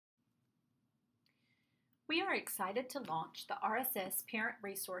We are excited to launch the RSS Parent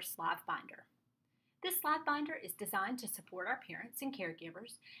Resource Livebinder. This Livebinder is designed to support our parents and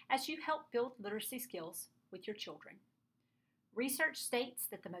caregivers as you help build literacy skills with your children. Research states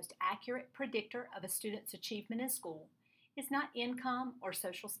that the most accurate predictor of a student's achievement in school is not income or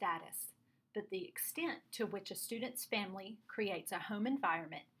social status, but the extent to which a student's family creates a home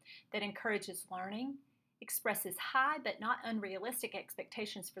environment that encourages learning, expresses high but not unrealistic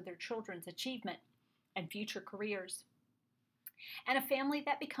expectations for their children's achievement and future careers, and a family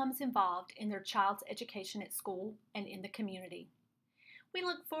that becomes involved in their child's education at school and in the community. We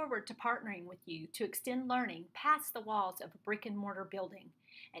look forward to partnering with you to extend learning past the walls of a brick-and-mortar building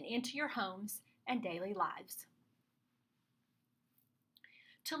and into your homes and daily lives.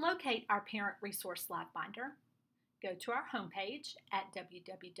 To locate our Parent Resource Livebinder, go to our homepage at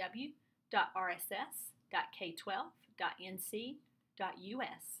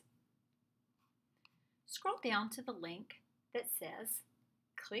www.rss.k12.nc.us. Scroll down to the link that says,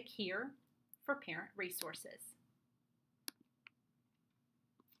 "Click here for Parent Resources."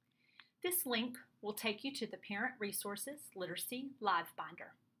 This link will take you to the Parent Resources Literacy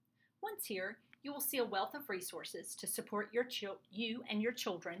Livebinder. Once here, you will see a wealth of resources to support you and your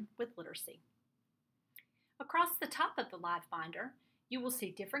children with literacy. Across the top of the Livebinder, you will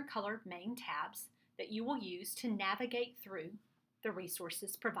see different colored main tabs that you will use to navigate through the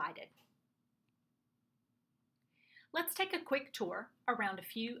resources provided. Let's take a quick tour around a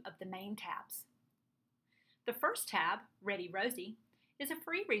few of the main tabs. The first tab, Ready Rosie, is a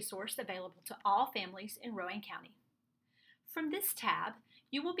free resource available to all families in Rowan County. From this tab,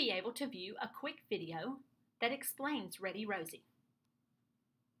 you will be able to view a quick video that explains Ready Rosie.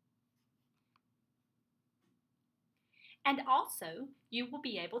 And also, you will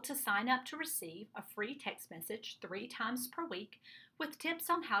be able to sign up to receive a free text message 3 times per week with tips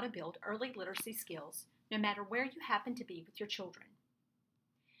on how to build early literacy skills, no matter where you happen to be with your children.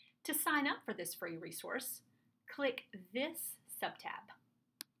 To sign up for this free resource, click this subtab.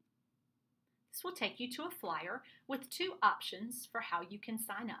 This will take you to a flyer with 2 options for how you can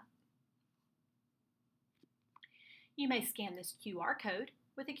sign up. You may scan this QR code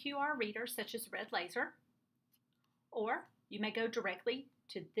with a QR reader such as Red Laser, or you may go directly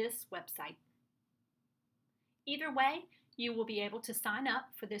to this website. Either way, you will be able to sign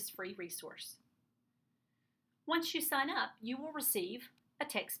up for this free resource. Once you sign up, you will receive a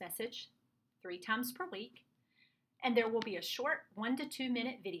text message 3 times per week, and there will be a short 1 to 2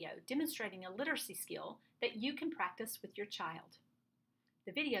 minute video demonstrating a literacy skill that you can practice with your child.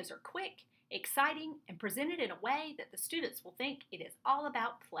 The videos are quick, exciting, and presented in a way that the students will think it is all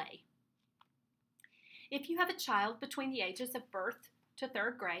about play. If you have a child between the ages of birth to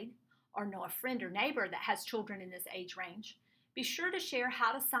 3rd grade, or know a friend or neighbor that has children in this age range, be sure to share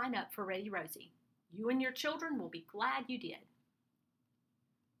how to sign up for Ready Rosie. You and your children will be glad you did.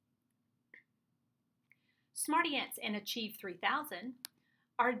 Smarty Ants and Achieve 3000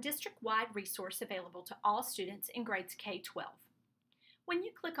 are a district-wide resource available to all students in grades K-12. When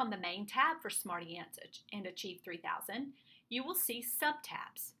you click on the main tab for Smarty Ants and Achieve 3000, you will see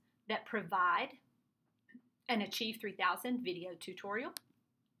sub-tabs that provide an Achieve 3000 video tutorial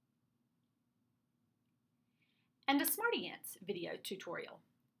and a Smarty Ants video tutorial.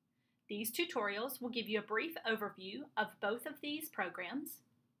 These tutorials will give you a brief overview of both of these programs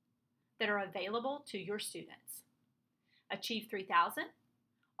that are available to your students. Achieve 3000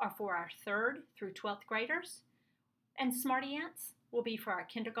 are for our 3rd through 12th graders, and Smarty Ants will be for our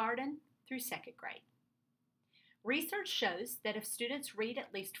kindergarten through 2nd grade. Research shows that if students read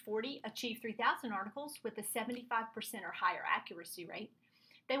at least 40 Achieve 3000 articles with a 75% or higher accuracy rate,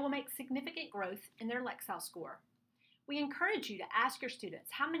 they will make significant growth in their Lexile score. We encourage you to ask your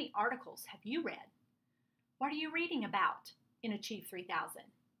students, how many articles have you read? What are you reading about in Achieve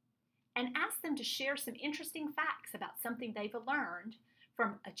 3000? And ask them to share some interesting facts about something they've learned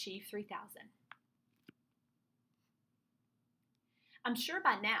from Achieve 3000. I'm sure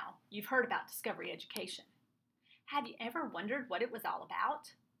by now you've heard about Discovery Education. Have you ever wondered what it was all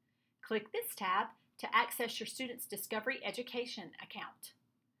about? Click this tab to access your student's Discovery Education account.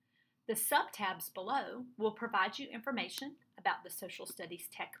 The sub-tabs below will provide you information about the Social Studies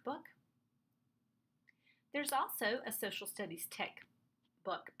Textbook. There's also a Social Studies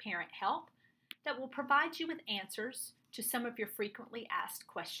Textbook Parent Help that will provide you with answers to some of your frequently asked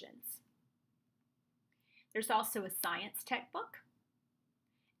questions. There's also a Science Textbook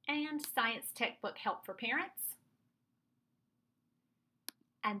and Science Textbook Help for Parents.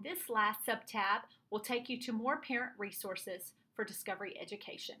 And this last sub-tab will take you to more parent resources for Discovery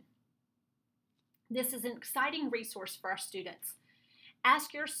Education. This is an exciting resource for our students,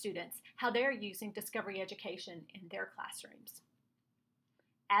 Ask your students how they're using Discovery Education in their classrooms.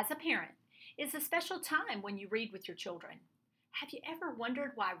 As a parent, it's a special time when you read with your children. Have you ever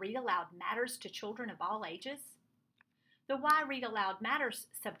wondered why Read Aloud matters to children of all ages? The Why Read Aloud Matters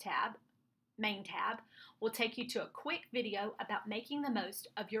main tab, will take you to a quick video about making the most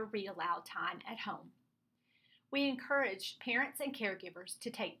of your Read Aloud time at home. We encourage parents and caregivers to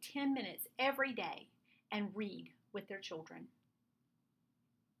take 10 minutes every day and read with their children.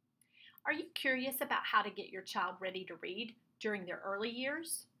 Are you curious about how to get your child ready to read during their early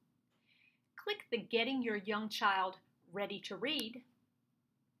years? Click the Getting Your Young Child Ready to Read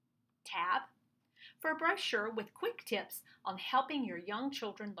tab for a brochure with quick tips on helping your young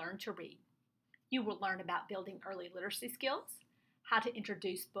children learn to read. You will learn about building early literacy skills, how to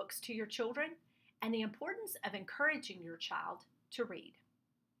introduce books to your children, and the importance of encouraging your child to read.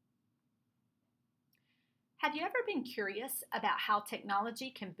 Have you ever been curious about how technology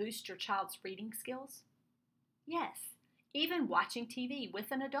can boost your child's reading skills? Yes, even watching TV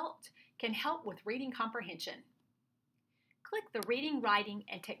with an adult can help with reading comprehension. Click the Reading, Writing,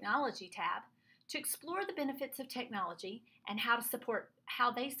 and Technology tab to explore the benefits of technology and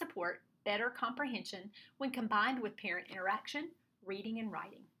how they support better comprehension when combined with parent interaction, reading, and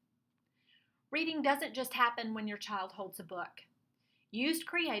writing. Reading doesn't just happen when your child holds a book. Used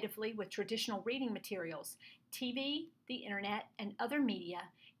creatively with traditional reading materials, TV, the internet, and other media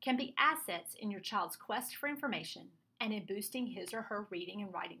can be assets in your child's quest for information and in boosting his or her reading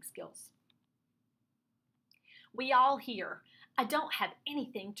and writing skills. We all hear, "I don't have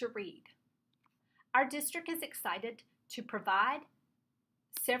anything to read." Our district is excited to provide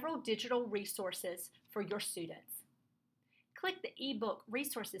several digital resources for your students. Click the eBook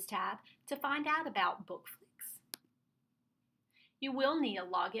Resources tab to find out about BookFlix. You will need a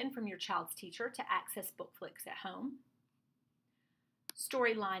login from your child's teacher to access BookFlix at home.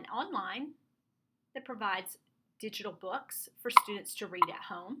 Storyline Online, that provides digital books for students to read at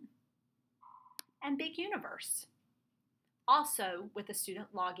home. And Big Universe, also with a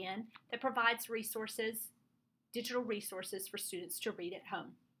student login that provides digital resources for students to read at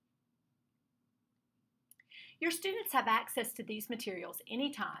home. Your students have access to these materials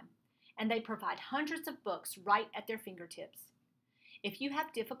anytime, and they provide hundreds of books right at their fingertips. If you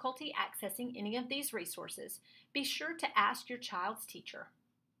have difficulty accessing any of these resources, be sure to ask your child's teacher.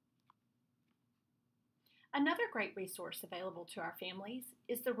 Another great resource available to our families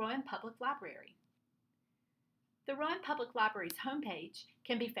is the Rowan Public Library. The Rowan Public Library's homepage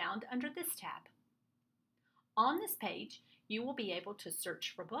can be found under this tab. On this page, you will be able to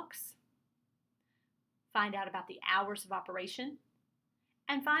search for books, find out about the hours of operation,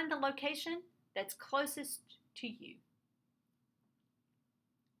 and find the location that's closest to you.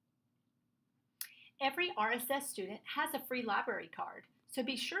 Every RSS student has a free library card, so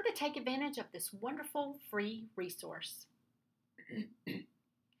be sure to take advantage of this wonderful free resource.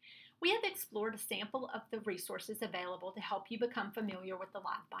 We have explored a sample of the resources available to help you become familiar with the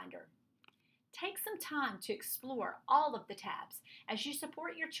Livebinder. Take some time to explore all of the tabs as you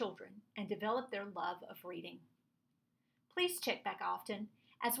support your children and develop their love of reading. Please check back often,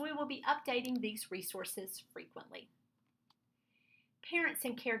 as we will be updating these resources frequently. Parents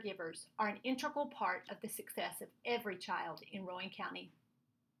and caregivers are an integral part of the success of every child in Rowan County.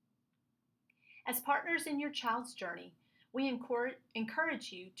 As partners in your child's journey, we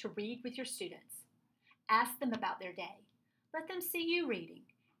encourage you to read with your students. Ask them about their day. Let them see you reading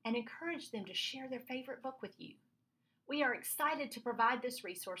and encourage them to share their favorite book with you. We are excited to provide this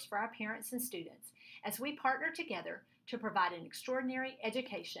resource for our parents and students as we partner together to provide an extraordinary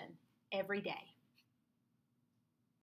education every day.